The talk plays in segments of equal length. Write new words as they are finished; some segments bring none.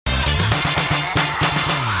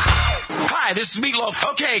Hi, this is Meatloaf.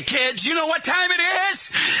 Okay, kids, you know what time it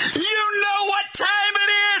is? You know what time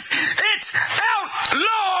it is? It's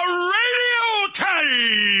Outlaw Radio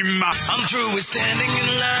time! I'm through with standing in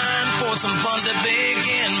line for some fun to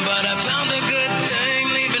begin, but I found a good thing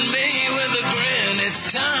leaving me with a grin.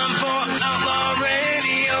 It's time for Outlaw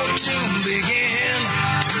Radio to begin.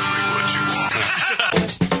 Tell me what you want.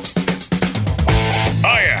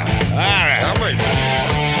 Oh, yeah. All right.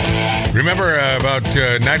 Remember about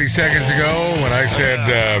 90 seconds ago when I said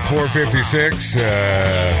 456,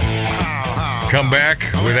 come back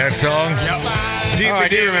with that song? Yep. I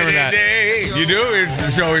do remember that. You do?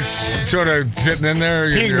 So it's sort of sitting in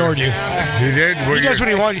there? He ignored you. He did? He does what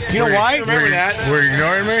he wanted. You know why? Remember that? Were you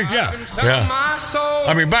ignoring me? Yeah.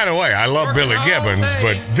 I mean, by the way, I love Billy Gibbons,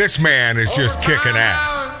 but this man is just kicking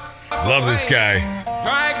ass. Love this guy.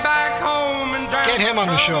 Get him on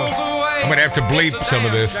the show. I'm going to have to bleep some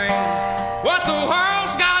of this. What the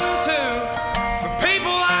world's gotten to for people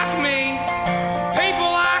like me, people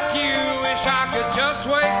like you. Wish I could just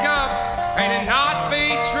wake up and it not be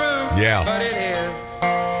true. Yeah. But it is.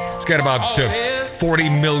 It's got about 40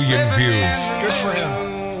 million views. Good for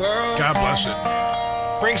him. God bless it.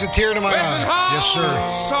 Brings a tear to my eye. Yes, sir.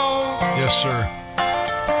 Yes, sir.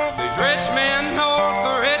 These rich men north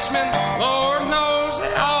of Richmond, Lord knows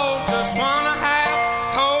they all just want to have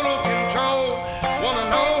total control. Want to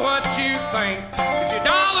know what you think, 'cause your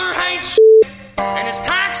dollar ain't shit, and it's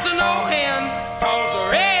taxed to no end, 'cause the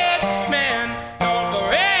rich men, north of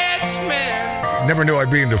Richmond. Never knew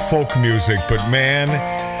I'd be into folk music, but man,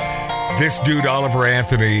 this dude, Oliver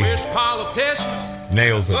Anthony, Wish politicians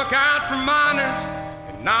nails it. look out for minors,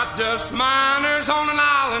 and not just minors on an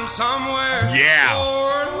island somewhere. Yeah.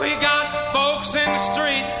 Lord, we got folks in the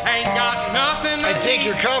street, ain't got nothing to And take eat,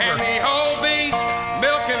 your cover. and the whole beast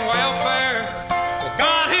milking welfare. Well,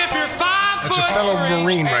 God, if you're 5 That's a foot fellow three,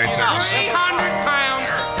 Marine right and there. 300 pounds,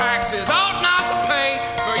 taxes ought not to pay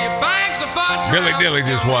for your bags of fudge. Billy round, Dilly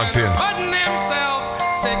just walked in. Putting themselves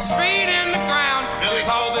 6 feet in the ground. 'Cause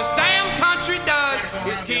all this damn country does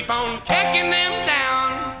is keep on kicking them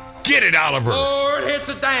down. Get it, Oliver. Lord, it's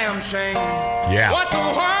a damn shame. Yeah. What the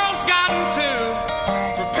world's gotten to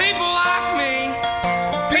for people like me,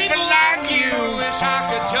 people like you. Wish I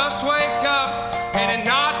could just wake up and it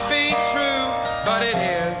not be true, but it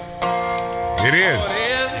is. It is. Oh, it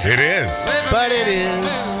is. It is. Living But it in is.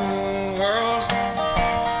 this world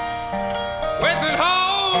with an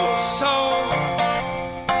whole soul.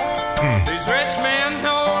 These rich men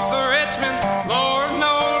north of Richmond, Lord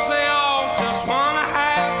knows they all just want to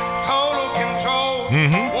have total control.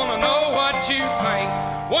 Want to know what you think,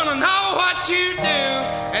 want to know what you do,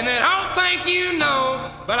 and they don't think you know,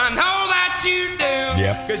 but I know that you do.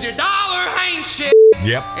 Yep. 'Cause your dollar ain't shit,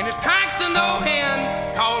 Yep. and it's taxed to no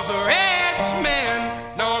end, 'cause the rich men,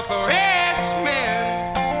 north of Richmond.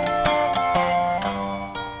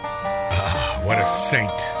 What a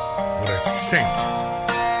saint. What a saint.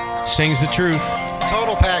 Sings the truth.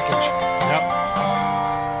 Total package.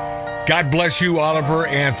 God bless you, Oliver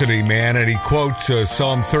Anthony, man. And he quotes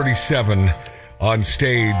Psalm 37 on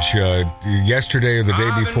stage yesterday or the day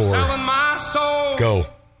I've been before. selling my soul, Go.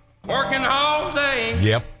 working all day,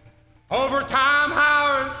 Yep. overtime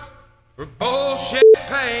hours for bullshit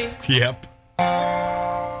pay. Yep.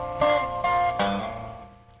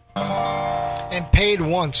 And paid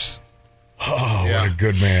once. Oh, what a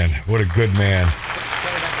good man. What a good man.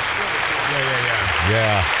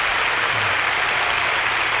 Yeah.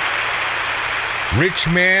 Rich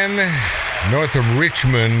man, north of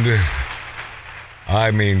Richmond,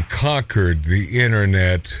 I mean, conquered the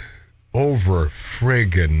internet over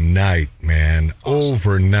friggin' night, man.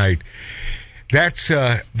 Overnight. That's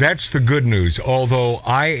the good news. Although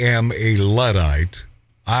I am a Luddite,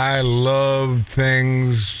 I love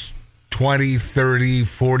things 20, 30,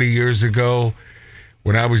 40 years ago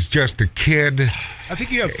when I was just a kid. I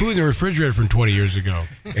think you have food in the refrigerator from 20 years ago.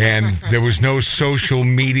 And there was no social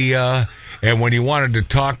media. And when you wanted to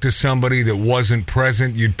talk to somebody that wasn't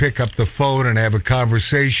present, you'd pick up the phone and have a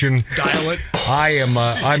conversation. Dial it.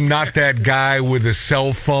 I'm not that guy with a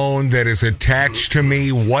cell phone that is attached to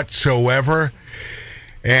me whatsoever.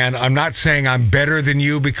 And I'm not saying I'm better than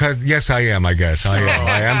you because, yes, I am, I guess. I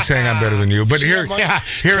am saying I'm better than you. But here,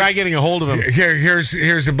 Try getting a hold of him.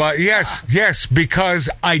 here's about, yes,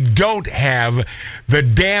 because I don't have the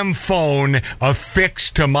damn phone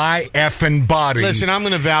affixed to my effing body. Listen, I'm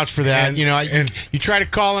going to vouch for that. And- You try to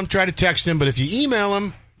call him, try to text him, but if you email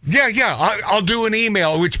him, Yeah, I'll do an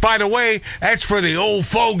email, which, by the way, that's for the old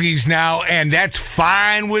fogies now, and that's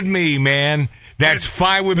fine with me, man. That's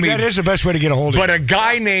fine with me. That is the best way to get a hold of But you. a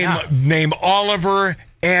guy named Oliver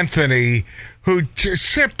Anthony, who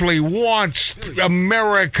simply wants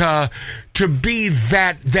America to be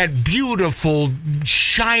that beautiful,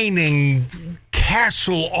 shining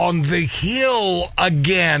castle on the hill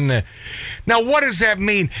again. Now, what does that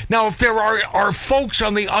mean? Now, if there are folks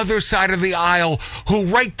on the other side of the aisle who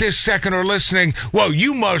right this second are listening, well,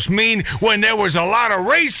 you must mean when there was a lot of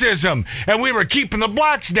racism and we were keeping the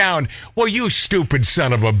blacks down. Well, you stupid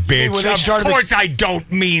son of a bitch. Of course I don't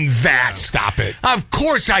mean that. Stop it. Of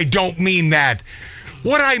course I don't mean that.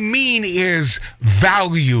 What I mean is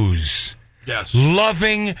values. Yes.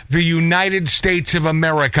 Loving the United States of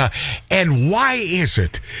America. And why is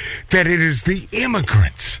it that it is the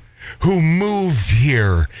immigrants who moved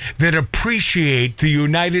here that appreciate the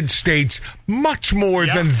United States much more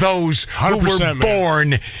than those who were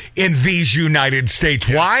born in these United States?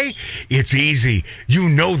 Yep. Why? It's easy. You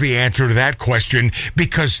know the answer to that question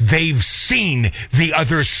because they've seen the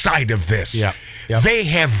other side of this. Yep. Yep. They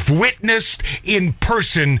have witnessed in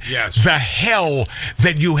person the hell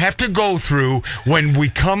that you have to go through when we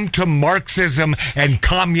come to Marxism and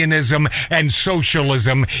communism and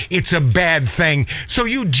socialism. It's a bad thing. So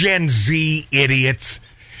you Gen Z idiots,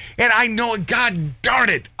 and I know, God darn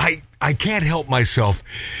it, I can't help myself.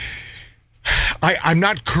 I'm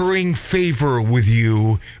not currying favor with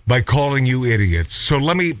you by calling you idiots. So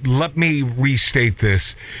let me restate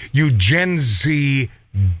this. You Gen Z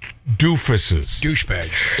doofuses. Douchebag.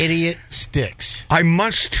 Idiot sticks. I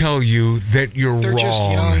must tell you that they're wrong. Just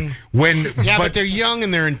young. But they're young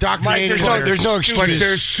and they're indoctrinated. Mike, there's no excuse. But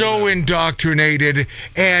they're so indoctrinated,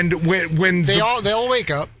 and when they'll wake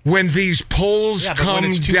up when these polls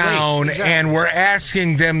come down, exactly. And we're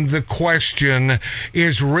asking them the question: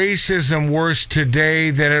 is racism worse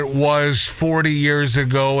today than it was 40 years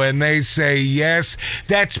ago? And they say yes.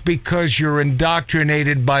 That's because you're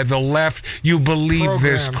indoctrinated by the left. You believe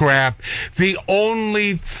this crap. The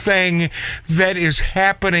only thing that is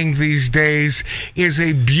happening these days is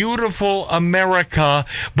a beautiful America,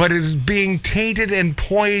 but it is being tainted and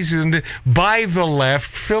poisoned by the left,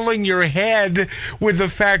 filling your head with the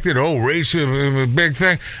fact that, racism is a big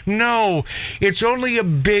thing. No, it's only a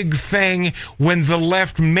big thing when the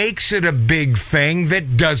left makes it a big thing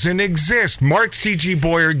that doesn't exist. Mark C.G.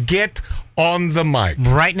 Boyer, get on the mic.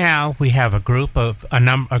 Right now, we have a group of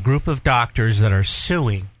doctors that are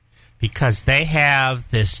suing because they have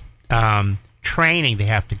this training they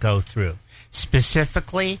have to go through,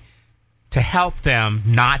 specifically to help them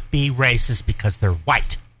not be racist because they're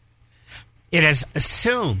white. It is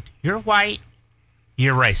assumed you're white,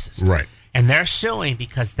 you're racist. Right. And they're suing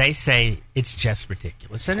because they say it's just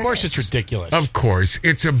ridiculous. And of course it's ridiculous. Of course.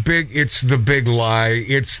 It's the big lie.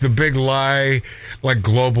 It's the big lie like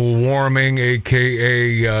global warming,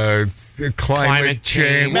 a.k.a. climate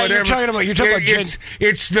change, Man, whatever. You're talking about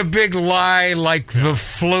it's the big lie like the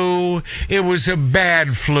flu. It was a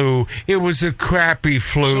bad flu. It was a crappy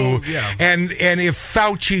flu. And if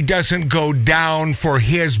Fauci doesn't go down for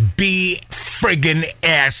his friggin'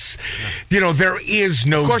 there is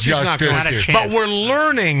no justice. But we're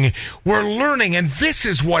learning, and this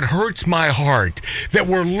is what hurts my heart, that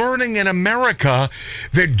we're learning in America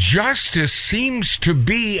that justice seems to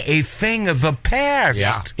be a thing of the past.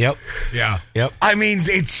 Yeah. Yep. Yeah. Yep. I mean,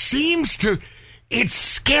 it's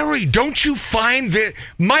scary. Don't you find that,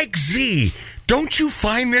 Mike Z, don't you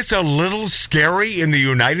find this a little scary in the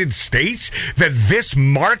United States that this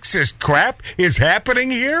Marxist crap is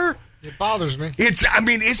happening here? It bothers me. Isn't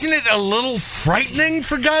it a little frightening,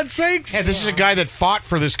 for God's sakes? Yeah, this is a guy that fought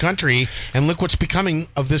for this country, and look what's becoming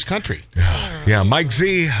of this country. Yeah, Mike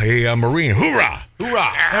Z, a Marine. Hoorah!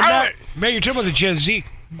 Hoorah! Man, you're talking about the Gen Z.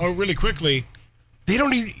 Oh, really quickly. They don't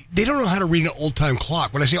know how to read an old-time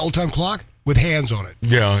clock. When I say old-time clock, with hands on it.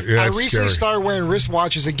 Yeah, I recently started wearing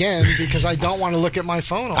wristwatches again because I don't want to look at my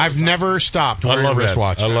phone all I've the time. never stopped wearing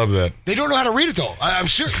wristwatches. I love that. They don't know how to read it, though. I'm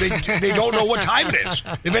sure they don't know what time it is.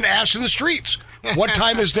 They've been asked in the streets, what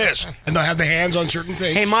time is this? And they'll have the hands on certain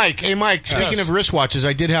things. Hey, Mike, speaking of wristwatches,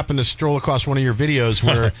 I did happen to stroll across one of your videos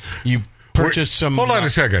where you purchased some... Hold on a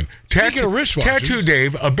second. Speaking of wristwatches. Tattoo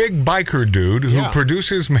Dave, a big biker dude who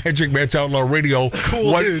produces Magic Matt's Outlaw Radio,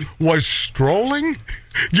 was strolling?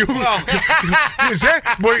 Is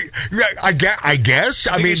that? I guess.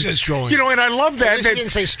 I mean, strolling. And I love that. At least he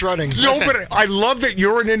didn't say strutting. No, but I love that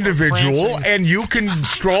you're an individual Prancing. and you can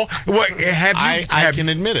stroll. I can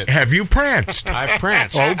admit it. Have you pranced? I've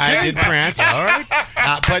pranced. Okay. I did prance. All right.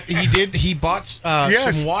 But he bought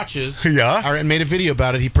some watches. Yeah. And made a video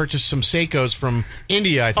about it. He purchased some Seikos from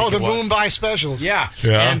India, I think. Oh, the Mumbai specials. Yeah.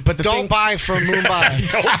 But don't buy from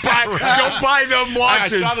Mumbai. Don't buy them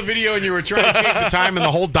watches. I saw the video and you were trying to change the time and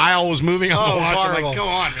the whole dial was moving on the watch. I'm horrible. like, go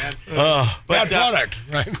on, man. Bad product,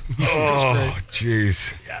 right? Oh,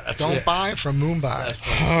 jeez. Don't buy from Mumbai.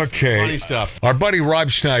 Okay. Funny stuff. Our buddy Rob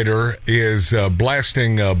Schneider is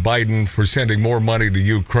blasting Biden for sending more money to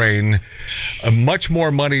Ukraine, much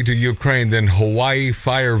more money to Ukraine than Hawaii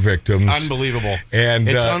fire victims. Unbelievable. And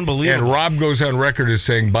It's unbelievable. And Rob goes on record as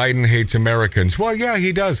saying Biden hates Americans. Well, yeah,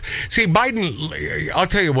 he does. See, Biden, I'll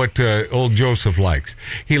tell you what old Joseph likes.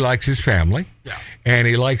 He likes his family. Yeah. And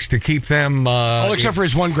he likes to keep them... All except for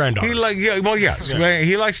his one granddaughter. Yes. Yeah.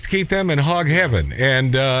 He likes to keep them in hog heaven.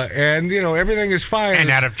 And everything is fine.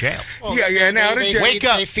 And out of jail. Well, and out of jail. Wake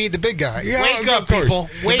up. They feed the big guy. Yeah, Wake of up, course. people.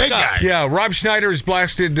 Wake big up. guy. Yeah, Rob Schneider has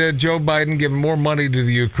blasted Joe Biden, giving more money to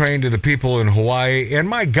the Ukraine, to the people in Hawaii. And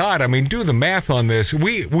my God, I mean, do the math on this.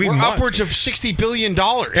 We're upwards of $60 billion.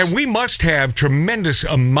 And we must have tremendous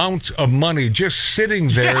amounts of money just sitting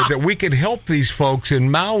there that we could help these folks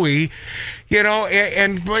in Maui, and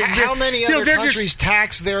How many other countries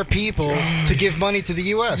tax their people to give money to the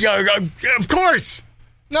U.S.? Yeah, of course.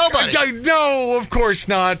 Nobody. No, of course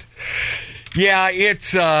not. Yeah,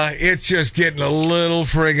 it's just getting a little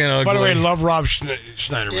friggin' ugly. By the way, I love Rob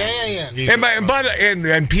Schneider. Yeah.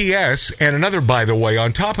 And P.S. and another, by the way,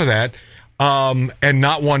 on top of that, and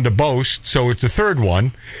not one to boast, so it's the third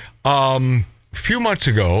one. A few months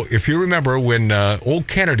ago, if you remember, when old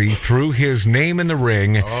Kennedy threw his name in the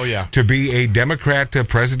ring to be a Democrat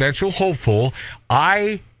presidential hopeful,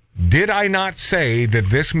 did I not say that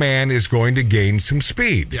this man is going to gain some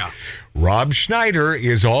speed? Yeah. Rob Schneider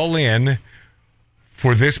is all in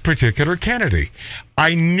for this particular Kennedy.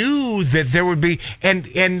 I knew that there would be,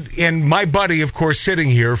 and my buddy, of course, sitting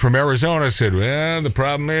here from Arizona said, well, the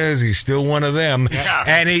problem is he's still one of them. Yeah.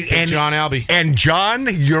 And John Albee. And John,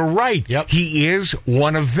 you're right. Yep. He is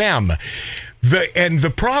one of them.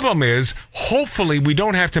 The problem is, hopefully we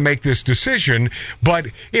don't have to make this decision, but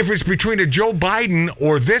if it's between a Joe Biden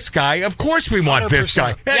or this guy, of course we want this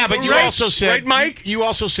guy. 100%. Yeah, but you Right? also said, right, Mike? You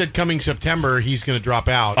also said coming September he's going to drop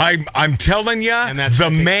out. I'm telling you,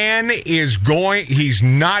 the man is going. He's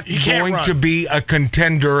not can't going run. to be a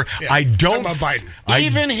contender. Yeah. I don't. Talking about Biden.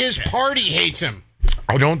 Even his party hates him.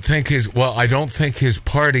 I don't think his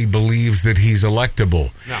party believes that he's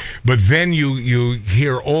electable. No. But then you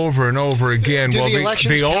hear over and over again. Do well, the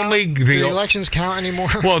elections count? Do the elections count anymore?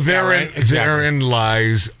 Well, Exactly. therein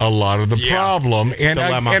lies a lot of the problem. It's a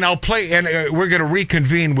dilemma. And I'll play. And we're going to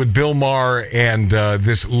reconvene with Bill Maher and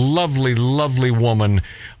this lovely, lovely woman,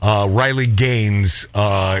 Riley Gaines, in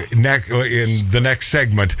the next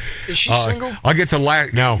segment. Is she single? I'll get the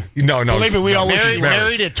last. No. Believe me, we all wish she was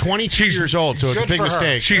Married at 22 years old, so it's a Good big for her. mistake.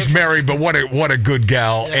 She's married, but what a good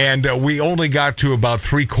gal. Yeah. And we only got to about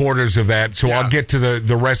 3/4 of that, so I'll get to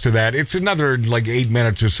the rest of that. It's another 8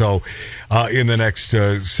 minutes or so in the next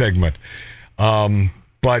segment.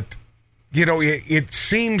 But it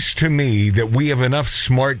seems to me that we have enough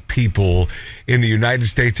smart people in the United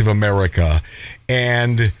States of America,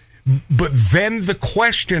 but then the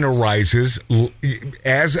question arises,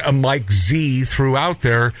 as a Mike Z threw out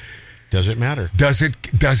there, Does it matter? does it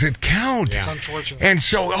count? It's unfortunate. And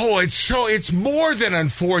it's more than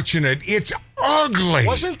unfortunate. It's ugly.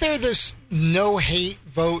 Wasn't there this no hate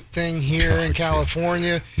vote thing here in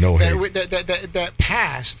California? No that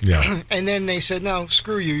passed. Yeah. And then they said, no,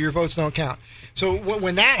 screw you, your votes don't count. So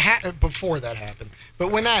when that happened, before that happened,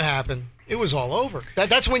 but when that happened, it was all over.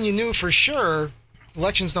 That's when you knew for sure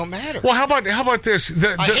elections don't matter. Well, how about this?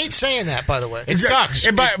 I hate saying that, by the way. It sucks.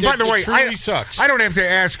 And by the way, truly sucks. I don't have to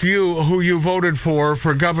ask you who you voted for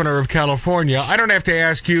governor of California. I don't have to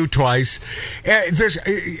ask you twice. There's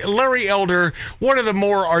Larry Elder, one of the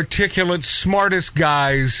more articulate, smartest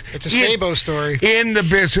guys. It's a Sabo story. In the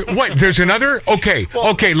business. What? There's another? Okay.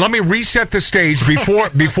 Okay, let me reset the stage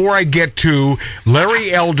before I get to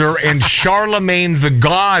Larry Elder and Charlemagne the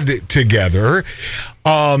God together.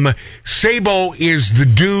 Sabo is the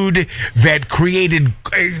dude that created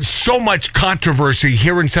so much controversy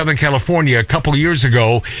here in Southern California a couple of years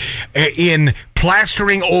ago in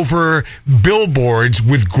plastering over billboards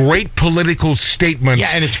with great political statements. Yeah,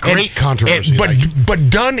 and it's great controversy. But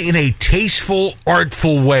done in a tasteful,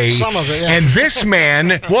 artful way. Some of it, yeah. And this man,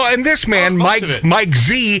 Most of it. Mike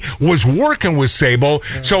Z, was working with Sabo.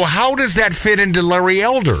 Yeah. So how does that fit into Larry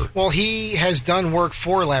Elder? Well, he has done work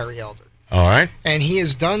for Larry Elder. All right. And he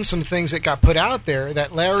has done some things that got put out there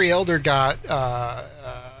that Larry Elder got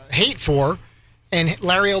hate for, and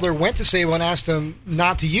Larry Elder went to Sabo and asked him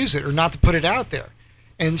not to use it or not to put it out there.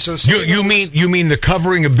 And so you mean the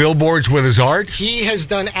covering of billboards with his art? he has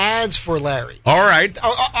done ads for Larry. All right.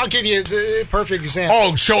 I'll give you the perfect example.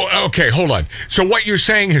 Oh, so okay, hold on. So what you're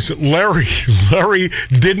saying is Larry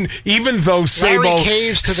didn't, even though Sabo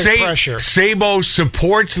caves to the pressure. Sabo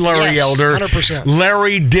supports Larry Yes, Elder. 100%.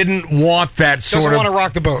 Larry didn't want that sort Doesn't of want to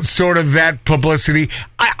rock the boat. sort of that publicity.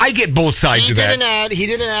 I get both sides He of did that. an ad. He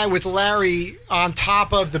did an ad with Larry on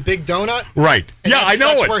top of the Big Donut. Right. And Yeah, I know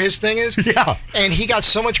that's it. where his thing is. Yeah. And he got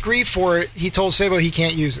so much grief for it. He told Sabo he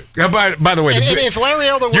can't use it. By the way, And the if Larry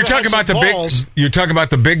Elder you're talking about the balls, big. You're talking about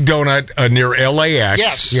the Big Donut near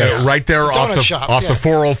LAX. Yes. Right there The off donut the shop, off the yeah.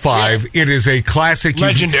 405. It is a classic.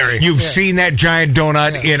 Legendary. You've Yeah. seen that giant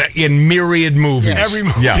donut in myriad movies. Yes. Every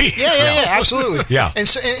movie. Yeah, absolutely. Yeah. And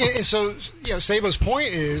so Sabo's point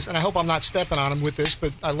is, and I hope I'm not stepping on him with this,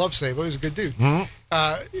 but I love Sabo. He's a good dude.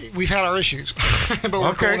 We've had our issues, but we're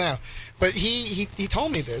Okay. cool now. But he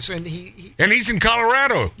told me this, and he And he's in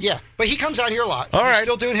Colorado. yeah, but he comes out here a lot. All He's right.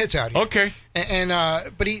 still doing hits out here. Okay. And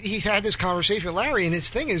but he's had this conversation with Larry, and his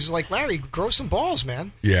thing is like, Larry, grow some balls,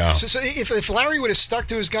 man. Yeah. So if Larry would have stuck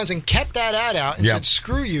to his guns and kept that ad out and Yeah. said,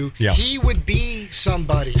 "Screw you," Yeah. he would be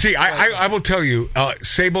somebody. See, I will tell you,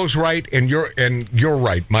 Sabo's right, and you're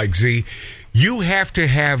right, Mike Z. You have to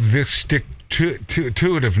have this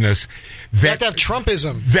stick-to-itiveness. You have to have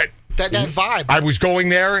Trumpism. That vibe. I was going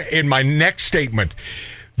there in my next statement.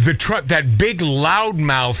 That big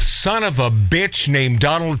loudmouth son of a bitch named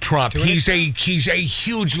Donald Trump. He's a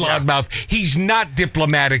huge loudmouth. He's not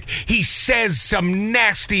diplomatic. He says some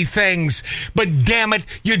nasty things. But damn it,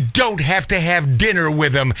 you don't have to have dinner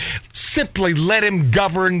with him. Simply let him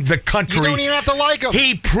govern the country. You don't even have to like him.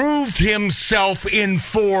 He proved himself in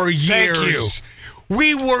 4 years. Thank you.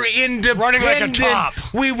 We were independent. Running like a top.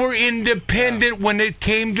 We were independent when it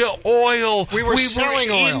came to oil. We were selling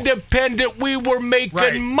oil. Independent. We were making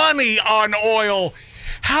Right. money on oil.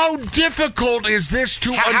 How difficult is this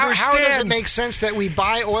to understand? How does it make sense that we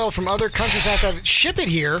buy oil from other countries and have to ship it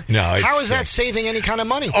here? No, it's how is that sick. saving any kind of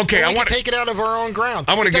money? Okay, When I we wanna- can take it out of our own ground.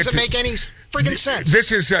 I wanna It get doesn't to- make any friggin' sense.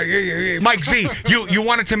 This is Mike Z. You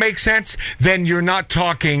want it to make sense? Then you're not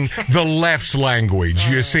talking the left's language.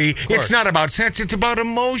 You see, it's not about sense; it's about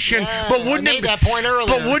emotion. Yeah, but wouldn't I it made that point earlier.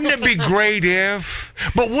 But wouldn't it be great if?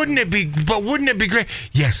 But wouldn't it be great?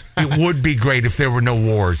 Yes, it would be great if there were no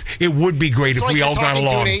wars. It would be great It's if like we you're all got talking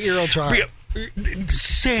to along. an 8-year-old child.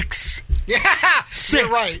 6. Yeah, Six. you're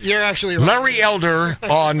right. You're actually right. Larry Elder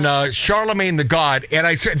on Charlemagne the God, and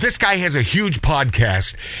I said this guy has a huge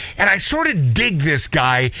podcast, and I sort of dig this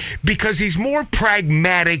guy because he's more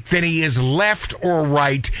pragmatic than he is left or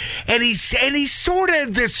right, and he's sort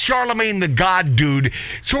of this Charlemagne the God dude,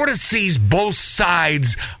 sort of sees both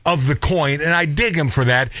sides of the coin, and I dig him for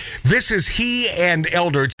that. This is he and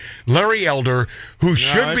Elder, Larry Elder, who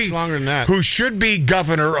it's longer than that. who should be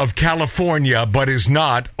governor of California, but is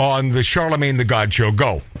not, on the Charlemagne the God show.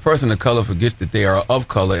 Go. A person of color forgets that they are of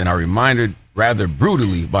color and are reminded rather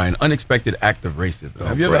brutally by an unexpected act of racism.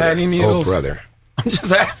 Have you ever had any of those? brother. I'm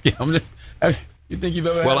just asking. You think you've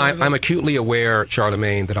ever Well, had one of I'm those? acutely aware,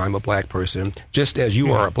 Charlemagne, that I'm a black person, just as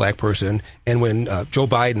you are a black person. And when Joe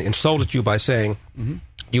Biden insulted you by saying,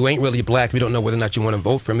 you ain't really black, we don't know whether or not you want to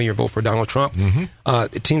vote for me or vote for Donald Trump,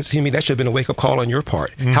 it seems to me that should have been a wake-up call on your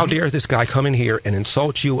part. How dare this guy come in here and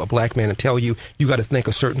insult you, a black man, and tell you you got to think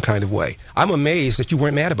a certain kind of way? I'm amazed that you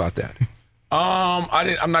weren't mad about that.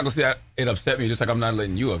 I'm not gonna say it upset me, just like I'm not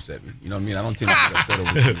letting you upset me. You know what I mean? I don't tend to get upset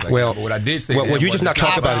over things like Well, that. But what I did say. well, to him you was just not that-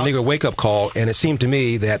 talk about a nigger wake-up call, and it seemed to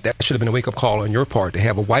me that should have been a wake-up call on your part to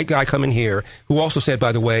have a white guy come in here who also said,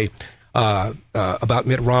 by the way, about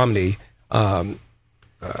Mitt Romney,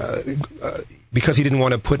 because he didn't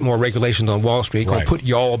want to put more regulations on Wall Street, going Right. to put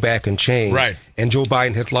y'all back in chains. Right. And Joe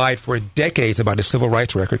Biden has lied for decades about his civil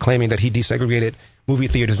rights record, claiming that he desegregated movie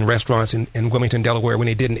theaters and restaurants in Wilmington, Delaware, when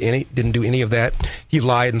he didn't do any of that. He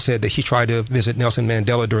lied and said that he tried to visit Nelson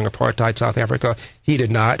Mandela during apartheid South Africa. He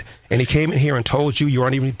did not. And he came in here and told you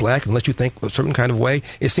aren't even black and let you think a certain kind of way.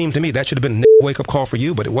 It seemed to me that should have been a wake-up call for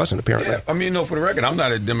you, but it wasn't, apparently. Yeah, I mean, no, for the record, I'm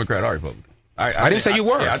not a Democrat or Republican. I didn't say you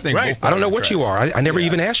were. I think Right. both I don't know are what you are. trash. I never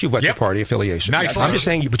even asked you what your Yep. party affiliation. Nice. I'm just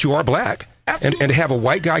saying, but you are black. And to have a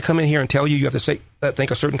white guy come in here and tell you have to say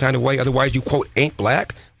think a certain kind of way, otherwise you, quote, ain't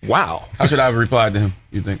black. Wow. How should I have replied to him,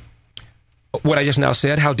 you think? What I just now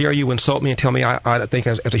said, how dare you insult me and tell me I think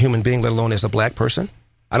as a human being, let alone as a black person?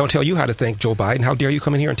 I don't tell you how to think, Joe Biden. How dare you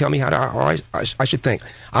come in here and tell me how I should think?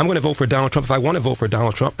 I'm going to vote for Donald Trump if I want to vote for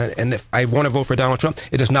Donald Trump. And if I want to vote for Donald Trump,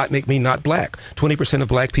 it does not make me not black. 20% of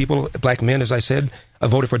black people, black men, as I said,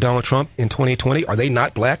 voted for Donald Trump in 2020. Are they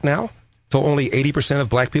not black now? So only 80% of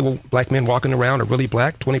black men walking around are really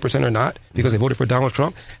black, 20% are not because they voted for Donald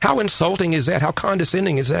Trump. How insulting is that? How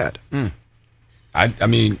condescending is that? I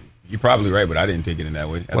mean, you're probably right, but I didn't take it in that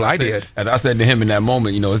way. I did. As I said to him in that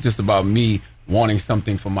moment, it's just about me wanting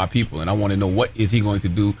something for my people, and I want to know what is he going to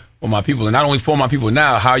do for my people, and not only for my people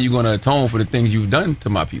now, how are you going to atone for the things you've done to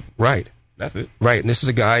my people? Right. That's it. Right, and this is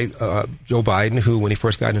a guy, Joe Biden, who, when he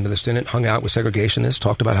first got into the Senate, hung out with segregationists,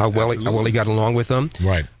 talked about how well he got along with them.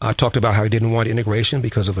 Right. Talked about how he didn't want integration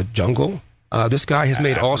because of a jungle. This guy has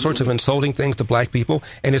made all sorts of insulting things to black people,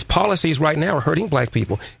 and his policies right now are hurting black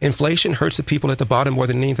people. Inflation hurts the people at the bottom more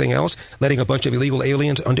than anything else. Letting a bunch of illegal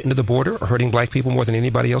aliens into the border are hurting black people more than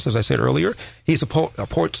anybody else, as I said earlier. He's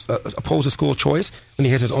opposed to school choice when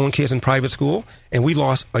he has his own kids in private school, and we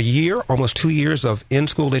lost a year, almost 2 years of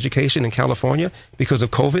in-school education in California because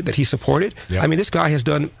of COVID that he supported. Yep. I mean, this guy has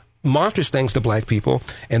done monstrous things to black people,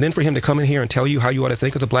 and then for him to come in here and tell you how you ought to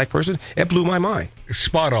think as a black person, it blew my mind.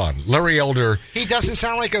 Spot on. Larry Elder. He doesn't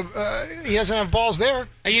sound like he doesn't have balls there.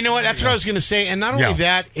 And you know what? That's what I was going to say. And not only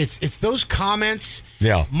that, it's those comments.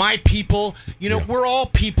 Yeah. My people. We're all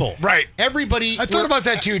people. Right. Everybody. I thought about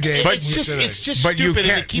that too, Dave. It's just stupid,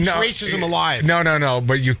 and it keeps racism alive. No.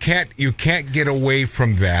 But you can't get away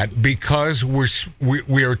from that because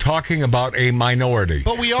we are talking about a minority.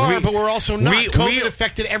 But we are. But we're also not. COVID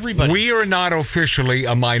affected everybody. We are not officially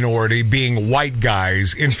a minority, being white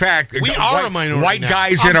guys. In fact, we are a minority. White now.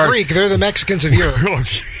 guys I'm in our Greek. They're the Mexicans of Europe. There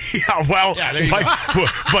you go.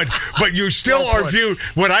 but you still are viewed.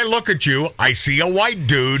 When I look at you, I see a white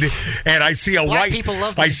dude, and I see Black people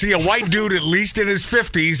love me. I see a white dude at least in his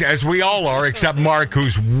 50s, as we all are, except Mark,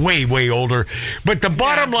 who's way older. But the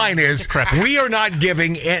bottom line is, we are not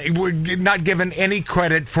given any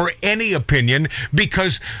credit for any opinion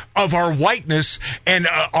because of our whiteness and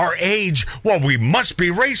our age. Well, we must be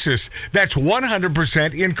racist. That's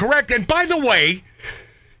 100% incorrect. And by the way,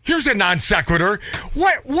 here's a non sequitur.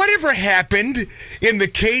 Whatever happened in the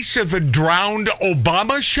case of the drowned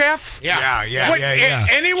Obama chef? Yeah.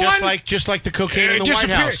 Anyone? Just like the cocaine in the White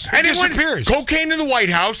House. Anyone? Disappears. Cocaine in the White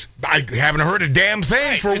House? I haven't heard a damn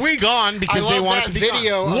thing for it's weeks. Gone because they want it to be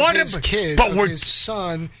video gone. of his kid, his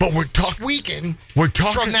son, tweaking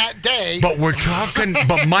from that day. But we're talking.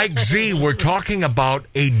 But Mike Z, we're talking about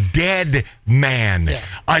a dead man,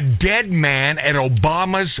 a dead man at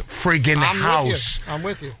Obama's friggin' house. I'm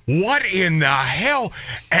with you. What in the hell?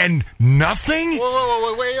 And nothing?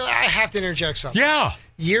 Whoa, wait! I have to interject something. Yeah.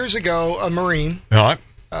 Years ago, a Marine,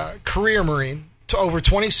 career Marine, over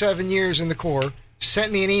 27 years in the Corps,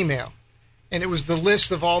 sent me an email, and it was the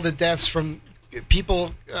list of all the deaths from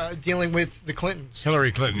people dealing with the Clintons.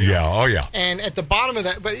 Hillary Clinton. Yeah. Oh, yeah. And at the bottom of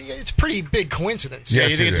that, but it's a pretty big coincidence. Yeah,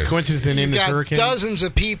 you think it's a coincidence they named this hurricane? Dozens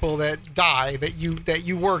of people that die that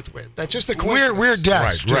you worked with. That's just a coincidence. Weird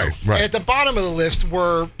deaths. Right. And at the bottom of the list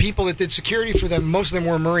were people that did security for them. Most of them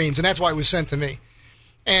were Marines, and that's why it was sent to me.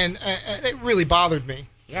 And it really bothered me.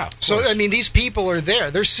 Yeah. So, I mean, these people are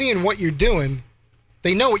there. They're seeing what you're doing.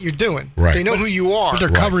 They know what you're doing. Right. They know who you are. But they're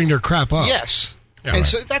covering their crap up. Yes. Yeah, and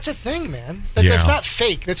so that's a thing, man. That's not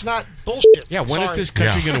fake. That's not bullshit. Yeah, when is this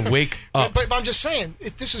country going to wake up? But I'm just saying,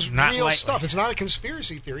 this is Not real likely. stuff. It's not a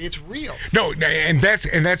conspiracy theory. It's real. No, and that's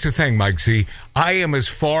the thing, Mike Z. I am as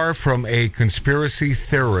far from a conspiracy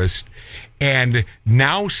theorist, and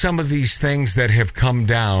now some of these things that have come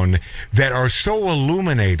down that are so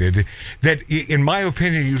illuminated that, in my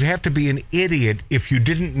opinion, you'd have to be an idiot if you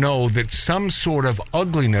didn't know that some sort of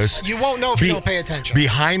ugliness. You won't know if you don't pay attention.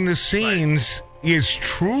 Behind the scenes. Is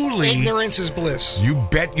truly ignorance is bliss. You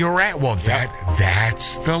bet your ass. Well,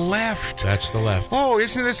 that's the left. That's the left. Oh,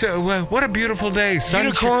 isn't this what a beautiful day?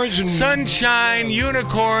 Unicorns and sunshine,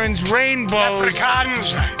 unicorns, rainbows.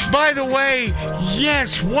 By the way,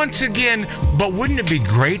 yes, once again. But wouldn't it be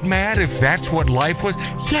great, Matt, if that's what life was?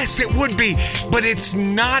 Yes, it would be. But it's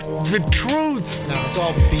not the truth. No, it's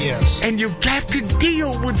all BS. And you have to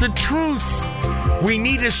deal with the truth. We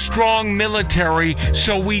need a strong military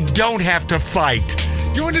so we don't have to fight.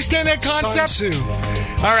 You understand that concept? Sun Tzu.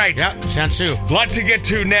 All right. Yep, Sun Tzu. Lot to get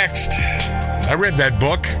to next. I read that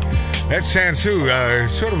book. That's Sun Tzu,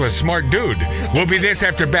 sort of a smart dude. We'll be this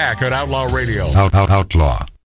after back on Outlaw Radio. Outlaw.